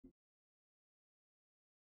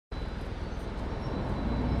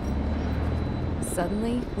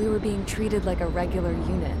Suddenly, we were being treated like a regular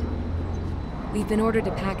unit. We've been ordered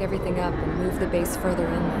to pack everything up and move the base further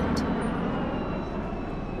inland.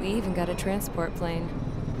 We even got a transport plane.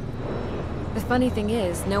 The funny thing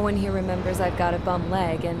is, no one here remembers I've got a bum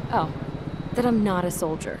leg and, oh, that I'm not a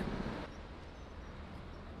soldier.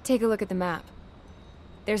 Take a look at the map.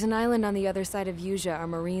 There's an island on the other side of Usea our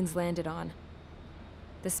Marines landed on.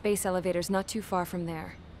 The space elevator's not too far from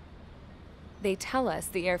there. They tell us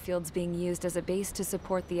the airfield's being used as a base to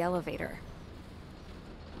support the elevator.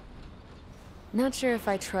 Not sure if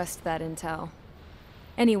I trust that intel.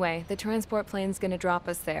 Anyway, the transport plane's gonna drop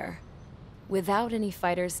us there, without any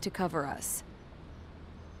fighters to cover us.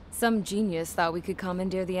 Some genius thought we could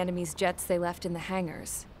commandeer the enemy's jets they left in the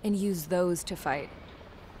hangars, and use those to fight.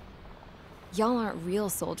 Y'all aren't real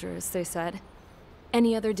soldiers, they said.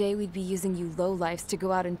 Any other day we'd be using you lowlifes to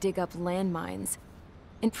go out and dig up landmines.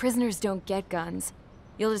 And prisoners don't get guns.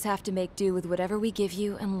 You'll just have to make do with whatever we give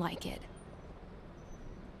you and like it.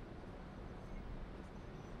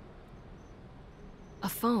 A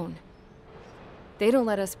phone. They don't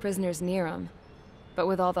let us prisoners near them. But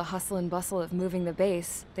with all the hustle and bustle of moving the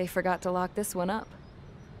base, they forgot to lock this one up.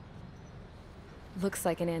 Looks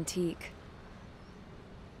like an antique.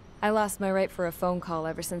 I lost my right for a phone call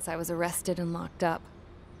ever since I was arrested and locked up.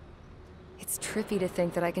 It's trippy to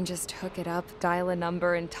think that I can just hook it up, dial a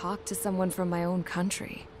number, and talk to someone from my own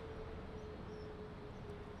country.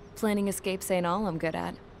 Planning escapes ain't all I'm good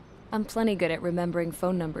at. I'm plenty good at remembering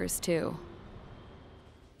phone numbers, too.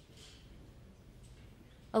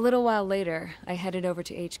 A little while later, I headed over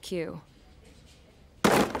to HQ.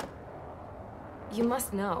 You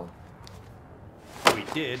must know. We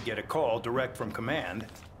did get a call direct from command.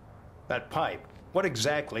 That pipe, what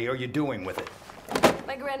exactly are you doing with it?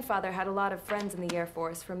 My grandfather had a lot of friends in the Air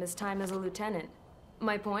Force from his time as a lieutenant.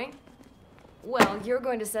 My point? Well, you're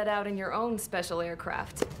going to set out in your own special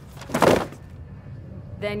aircraft.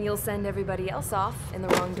 Then you'll send everybody else off in the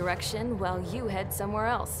wrong direction while you head somewhere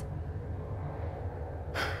else.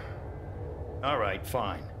 All right,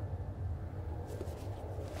 fine.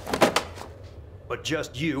 But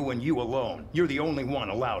just you and you alone. You're the only one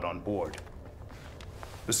allowed on board.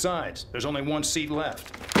 Besides, there's only one seat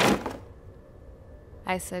left.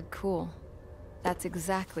 I said cool. That's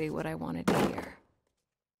exactly what I wanted to hear.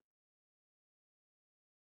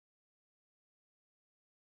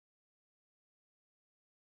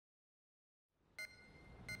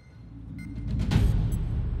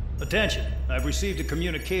 Attention, I've received a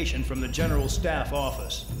communication from the General Staff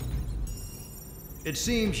Office. It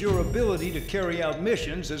seems your ability to carry out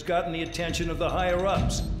missions has gotten the attention of the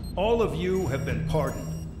higher-ups. All of you have been pardoned.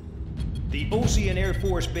 The Ocean Air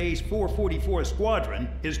Force Base 444 Squadron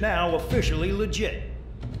is now officially legit.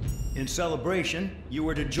 In celebration, you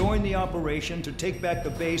are to join the operation to take back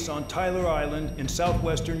the base on Tyler Island in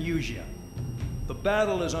southwestern Usea. The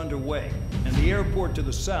battle is underway, and the airport to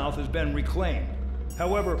the south has been reclaimed.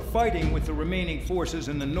 However, fighting with the remaining forces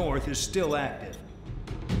in the north is still active.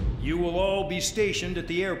 You will all be stationed at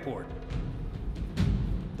the airport.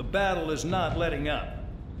 The battle is not letting up.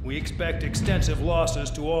 We expect extensive losses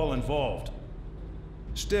to all involved.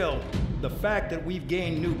 Still, the fact that we've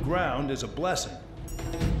gained new ground is a blessing.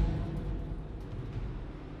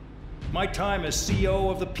 My time as CO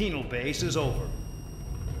of the penal base is over.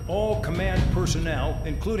 All command personnel,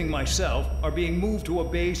 including myself, are being moved to a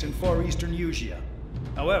base in far eastern Usea.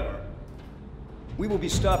 However, we will be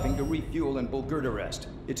stopping to refuel in Bulgurdarest.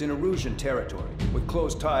 It's in Erusian territory, with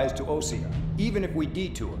close ties to Osea. Even if we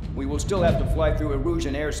detour, we will still have to fly through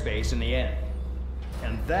Erusian airspace in the end.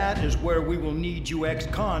 And that is where we will need you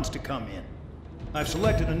ex-cons to come in. I've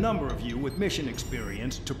selected a number of you with mission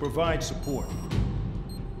experience to provide support.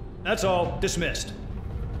 That's all. Dismissed.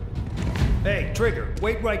 Hey, Trigger,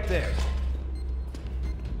 wait right there.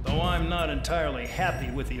 Though I'm not entirely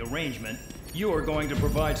happy with the arrangement, you are going to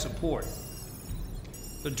provide support.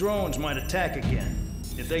 The drones might attack again.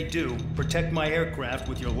 If they do, protect my aircraft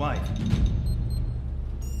with your life.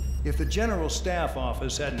 If the General Staff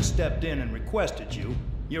Office hadn't stepped in and requested you,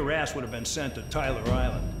 your ass would have been sent to Tyler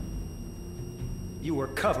Island. You were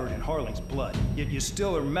covered in Harling's blood, yet you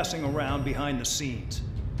still are messing around behind the scenes.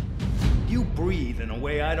 You breathe in a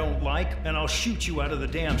way I don't like, and I'll shoot you out of the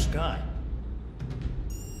damn sky.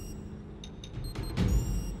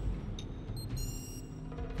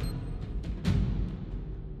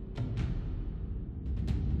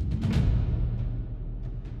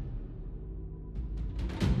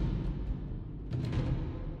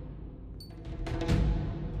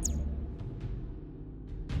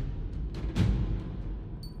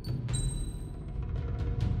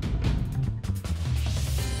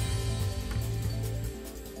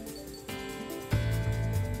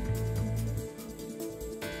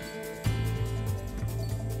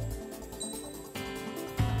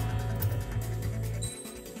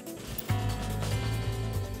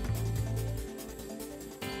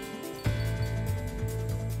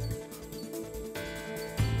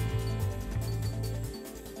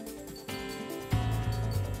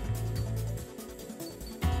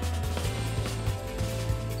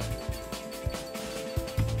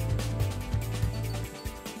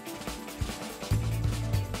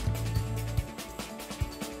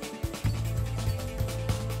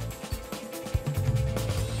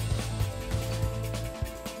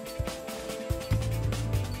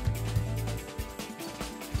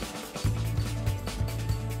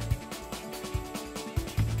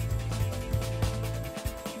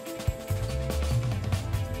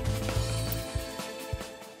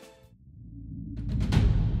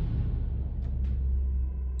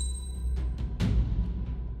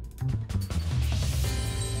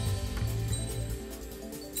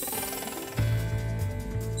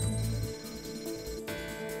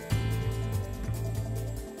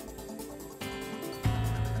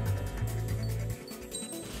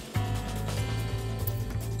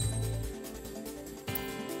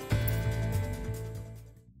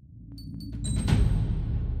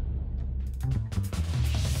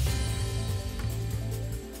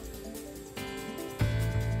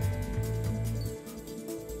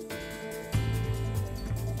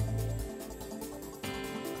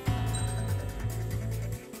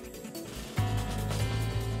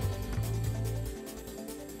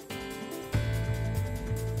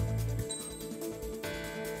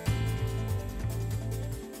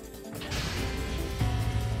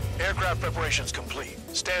 Aircraft preparations complete.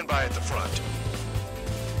 Stand by at the front.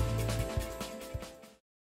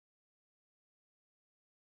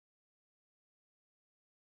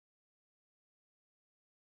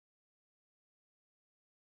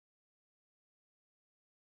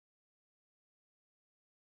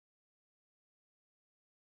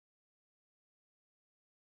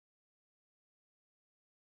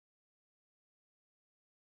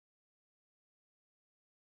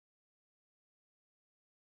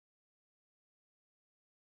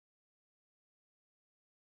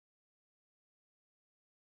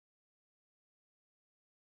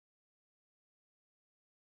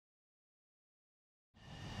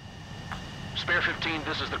 Spare 15,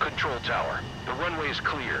 this is the control tower. The runway is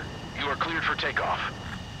clear. You are cleared for takeoff.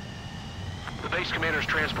 The base commander's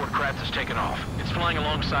transport craft has taken off. It's flying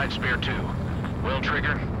alongside Spare 2. Well,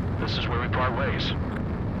 Trigger, this is where we part ways.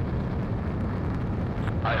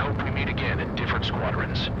 I hope we meet again in different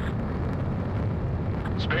squadrons.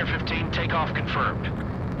 Spare 15, takeoff confirmed.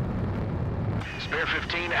 Spare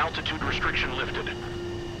 15, altitude restriction lifted.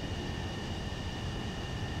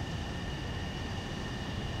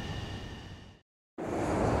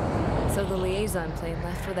 So the liaison plane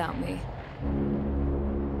left without me.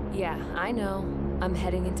 Yeah, I know. I'm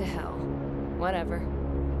heading into hell. Whatever.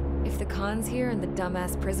 If the Khan's here and the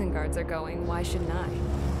dumbass prison guards are going, why shouldn't I?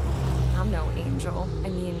 I'm no angel. I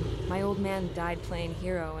mean, my old man died playing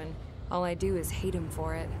hero, and all I do is hate him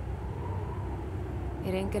for it.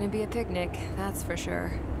 It ain't gonna be a picnic, that's for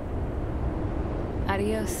sure.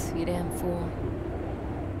 Adios, you damn fool.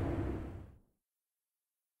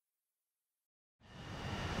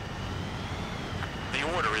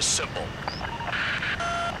 The order is simple.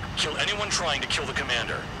 Kill anyone trying to kill the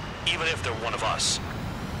commander, even if they're one of us.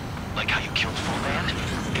 Like how you killed Full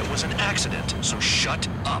Band? It was an accident, so shut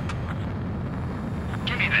up.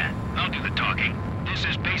 Give me that. I'll do the talking. This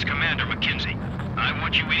is Base Commander McKenzie. I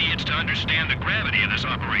want you idiots to understand the gravity of this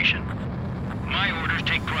operation. My orders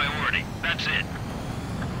take priority. That's it.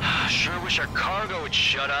 Sure wish our cargo would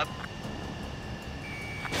shut up.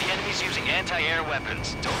 The enemy's using anti-air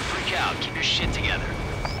weapons. Don't freak out. Keep your shit together.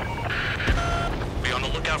 Be on the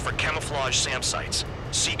lookout for camouflage SAM sites.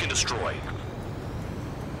 Seek and destroy.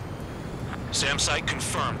 SAM site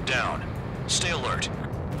confirmed. Down. Stay alert.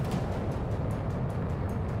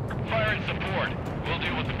 Fire and support. We'll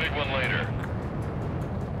deal with the big one later.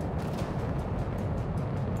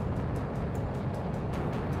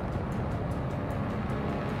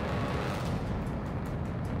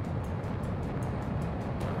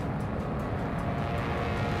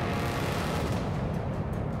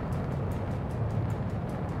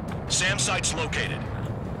 SAM site's located.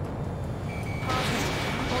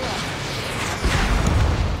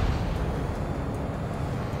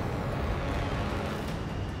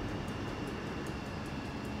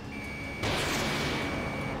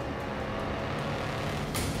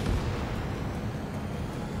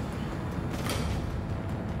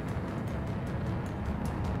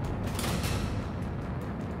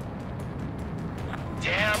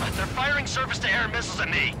 Damn, they're firing surface-to-air missiles at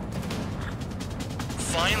me.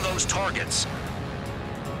 Find those targets.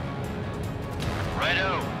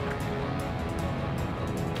 Righto.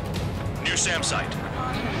 Near SAM site.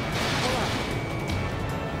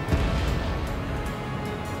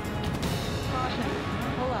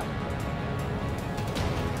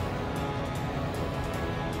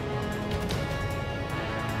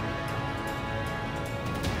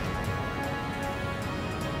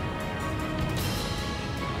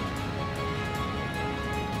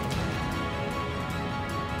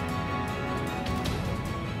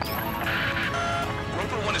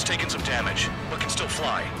 Taken some damage, but can still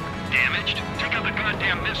fly. Damaged? Take out the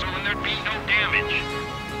goddamn missile and there'd be no damage.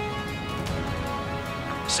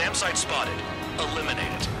 SAM site spotted.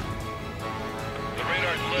 Eliminate it. The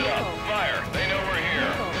radar's lit up. Fire. They know we're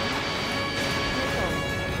here.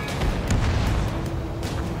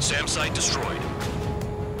 SAM site destroyed.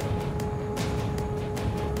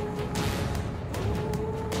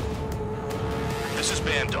 This is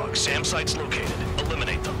Band Dog. SAM site's located.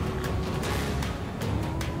 Eliminate them.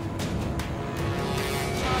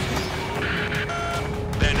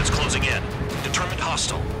 Bandits closing in. Determined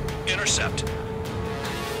hostile. Intercept.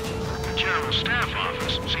 The General Staff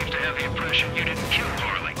Office seems to have the impression you didn't kill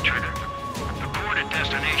Orling, Trigger. The port at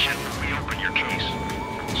destination will reopen your case.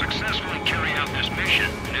 Successfully carry out this mission,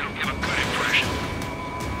 and it'll give a good impression.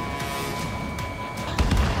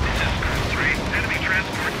 This is Star 3. Enemy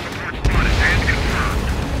transport support spotted and confirmed.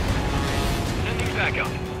 Sending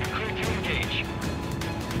backup. You're clear to engage.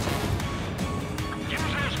 Use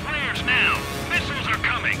those flares now. Missiles are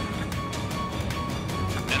coming.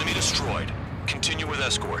 Enemy destroyed. Continue with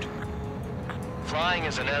escort. Flying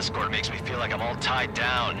as an escort makes me feel like I'm all tied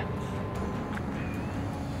down.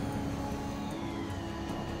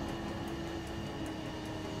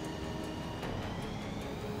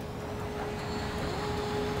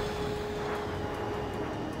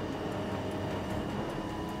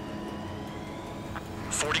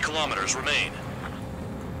 Kilometers remain.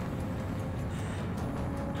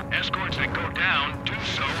 Escorts that go down do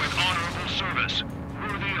so with honorable service,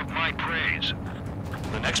 worthy of my praise.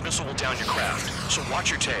 The next missile will down your craft, so watch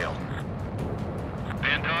your tail.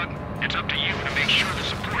 Bandog, it's up to you to make sure the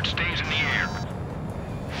support stays in the air.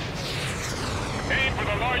 Aim for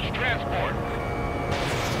the large transport.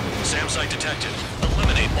 SAM site detected.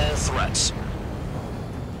 Eliminate all threats.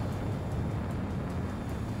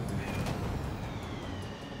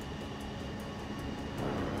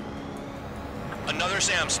 Another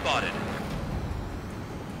SAM spotted.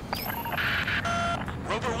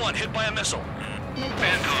 Rover 1 hit by a missile.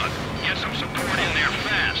 Bandog, get some support in there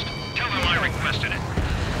fast. Tell them I requested it.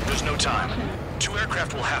 There's no time. 2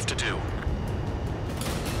 aircraft will have to do.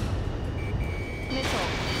 Missile.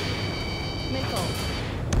 Missile.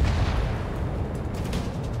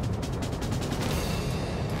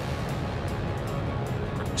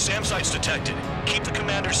 SAM sites detected. Keep the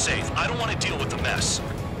commander safe. I don't want to deal with the mess.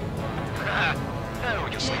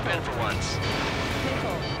 We can sleep in for once.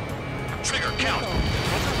 Trigger, count.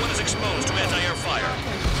 Rover 1 is exposed to anti-air fire.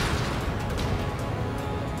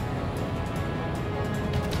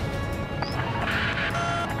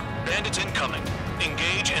 Bandits incoming.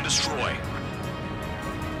 Engage and destroy.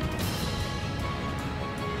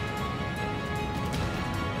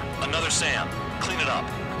 Another SAM. Clean it up.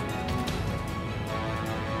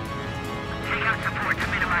 Take out support to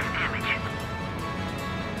minimize damage.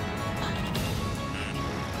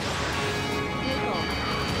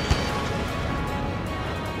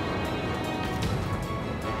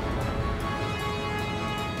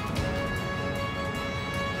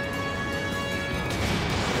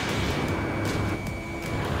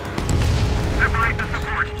 Separate the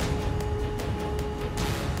support.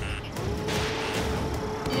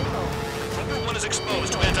 Rover 1 is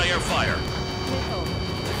exposed to anti-air fire.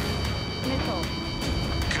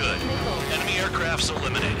 Good. Enemy aircraft's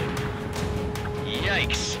eliminated.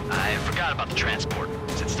 Yikes. I forgot about the transport.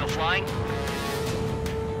 Is it still flying?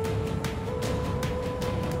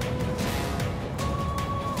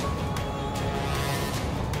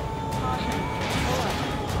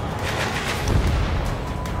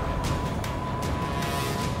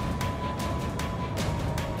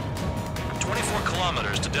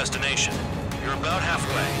 Kilometers to destination. You're about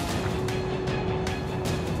halfway.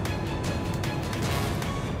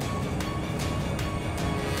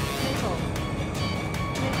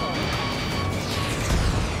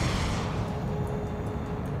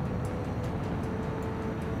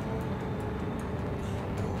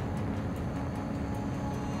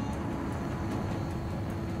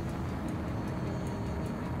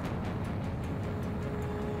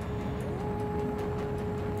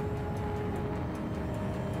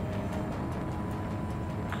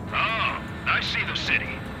 I see the city.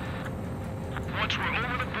 Once we're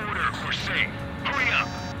over the border, we're safe. Hurry up!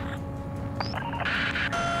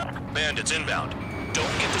 Bandits inbound.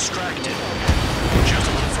 Don't get distracted. Just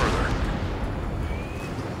a little further.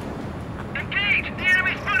 Engage! The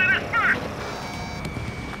enemy spotted us first!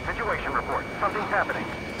 Situation report. Something's happening.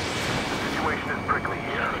 The situation is prickly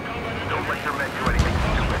here. Don't let your men do anything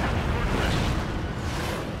stupid.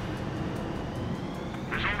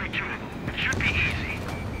 There's only 2 of them. It should be easy.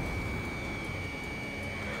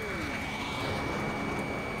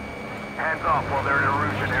 Hands off while they're in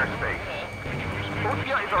Erusian airspace.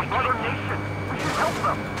 Ostia is our brother nation. We should help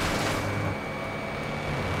them.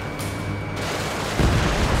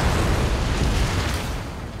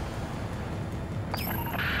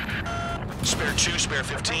 Spare 2, spare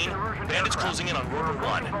 15. Bandits closing in on Rover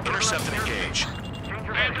 1. Intercept and engage.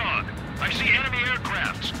 Bandog, I see enemy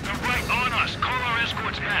aircrafts. They're right on us. Call our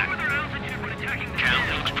escorts back. Count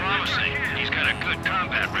looks promising. He's got a good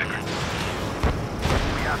combat record.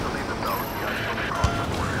 We have to leave the zone. The ice will cross the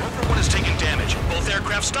border. Rover 1 is taking damage. Both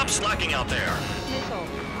aircraft stop slacking out there.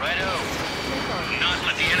 Righto. Not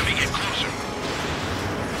let the enemy get closer.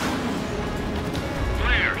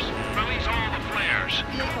 Flares. Release all the flares.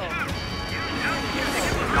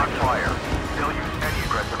 Not fire. They'll use any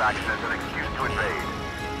aggressive action as an excuse to invade.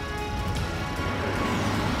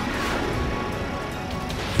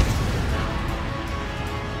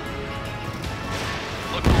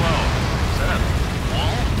 Look below. Is that a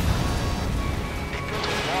wall? They built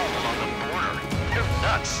a wall along the border. They're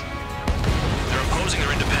nuts. They're imposing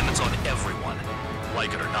their independence on everyone,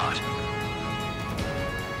 like it or not.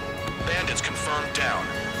 bandits confirmed down.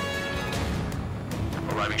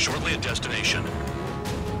 Arriving shortly at destination.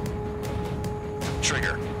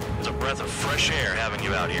 Trigger, it's a breath of fresh air having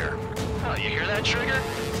you out here. Oh, you hear that, Trigger?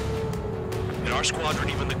 In our squadron,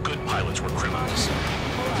 even the good pilots were criminals.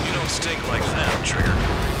 You don't stink like them, Trigger.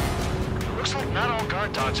 Looks like not all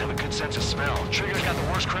guard dogs have a good sense of smell. Trigger's got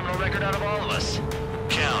the worst criminal record out of all of us.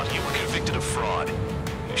 Count, you were convicted of fraud.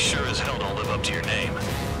 You sure as hell don't live up to your name.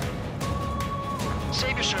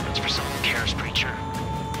 Save your sermons for someone who cares, preacher.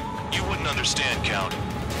 You wouldn't understand, Count.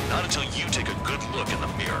 Not until you take a good look in the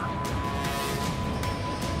mirror.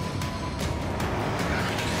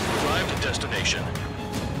 Arrived at destination.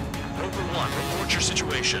 Roper 1, report your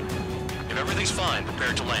situation. If everything's fine,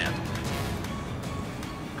 prepare to land.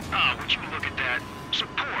 Ah, would you look at that?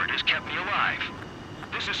 Support has kept me alive.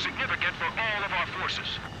 This is significant for all of our forces.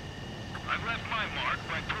 I've left my mark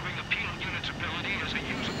by proving the penal unit's ability as a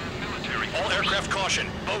usable military force. All aircraft caution,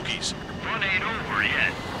 bogies. Run ain't over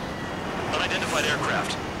yet. Unidentified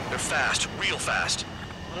aircraft. They're fast, real fast.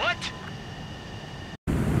 What?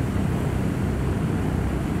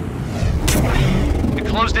 It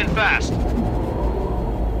closed in fast.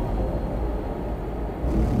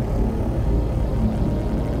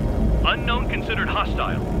 Unknown considered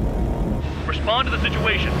hostile. Respond to the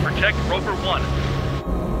situation. Protect Roper 1.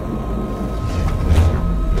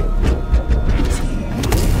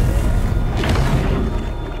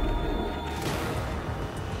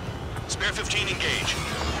 Spare 15, engage.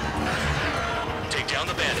 Take down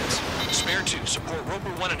the bandits. Spare 2, support Roper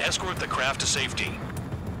 1 and escort the craft to safety.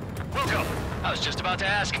 Wilco, I was just about to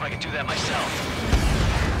ask if I could do that myself.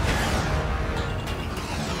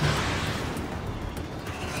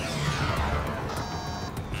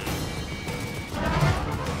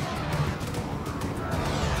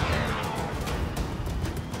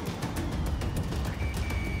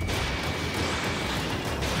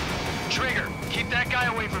 Trigger, keep that guy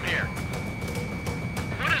away from here.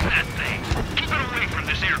 What is that thing? Keep it away from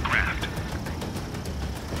this aircraft.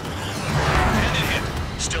 Bandit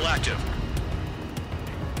hit. Still active.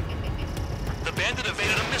 The bandit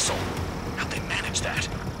evaded a missile. How'd they manage that?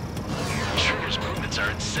 Trigger's movements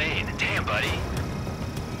are insane. Damn, buddy.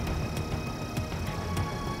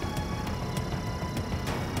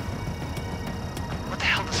 What the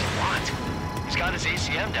hell does he want? He's got his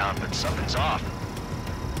ACM down, but something's off.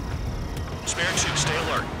 Spare 2, stay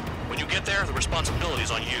alert. When you get there, the responsibility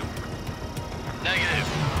is on you. Negative.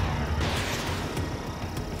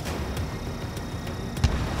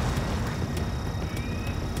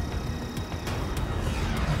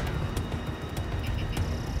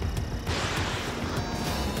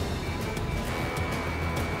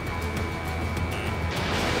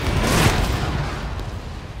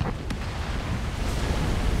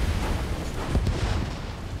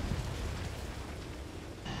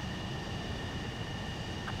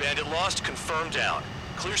 Bandit lost, confirmed down.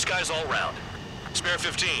 Clear skies all round. Spare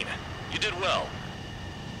 15. You did well.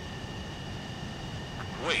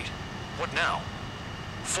 Wait, what now?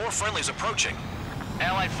 4 friendlies approaching.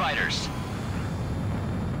 Allied fighters.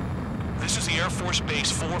 This is the Air Force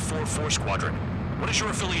Base 444 Squadron. What is your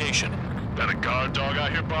affiliation? Got a guard dog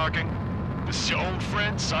out here barking? This is your old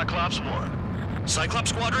friend, Cyclops 1. Cyclops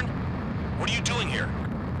Squadron? What are you doing here?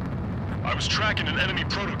 I was tracking an enemy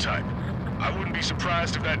prototype. I wouldn't be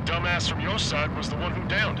surprised if that dumbass from your side was the one who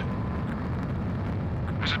downed it.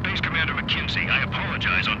 This is Base Commander McKinsey. I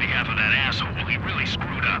apologize on behalf of that asshole. He really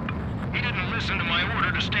screwed up. He didn't listen to my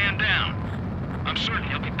order to stand down. I'm certain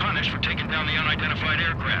he'll be punished for taking down the unidentified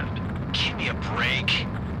aircraft. Give me a break.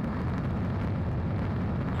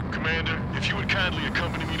 Commander, if you would kindly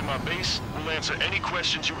accompany me to my base, we'll answer any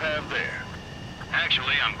questions you have there.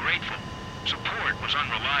 Actually, I'm grateful. Support was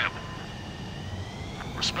unreliable.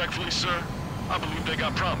 Respectfully, sir, I believe they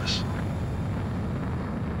got promise.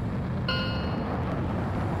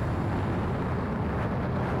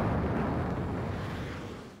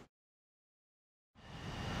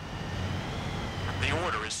 The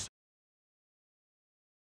order is...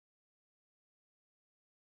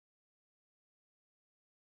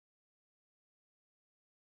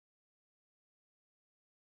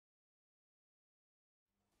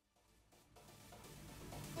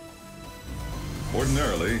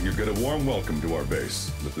 Ordinarily, you get a warm welcome to our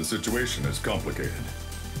base, but the situation is complicated.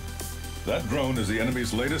 That drone is the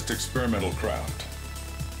enemy's latest experimental craft.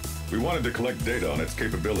 We wanted to collect data on its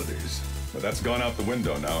capabilities, but that's gone out the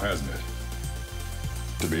window now, hasn't it?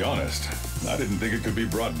 To be honest, I didn't think it could be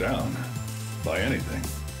brought down by anything.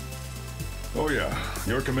 Oh yeah,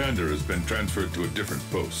 your commander has been transferred to a different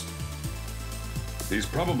post. He's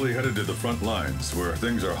probably headed to the front lines, where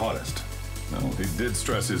things are hottest. No, he did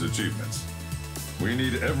stress his achievements. We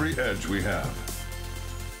need every edge we have.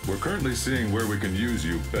 We're currently seeing where we can use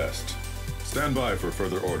you best. Stand by for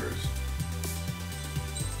further orders.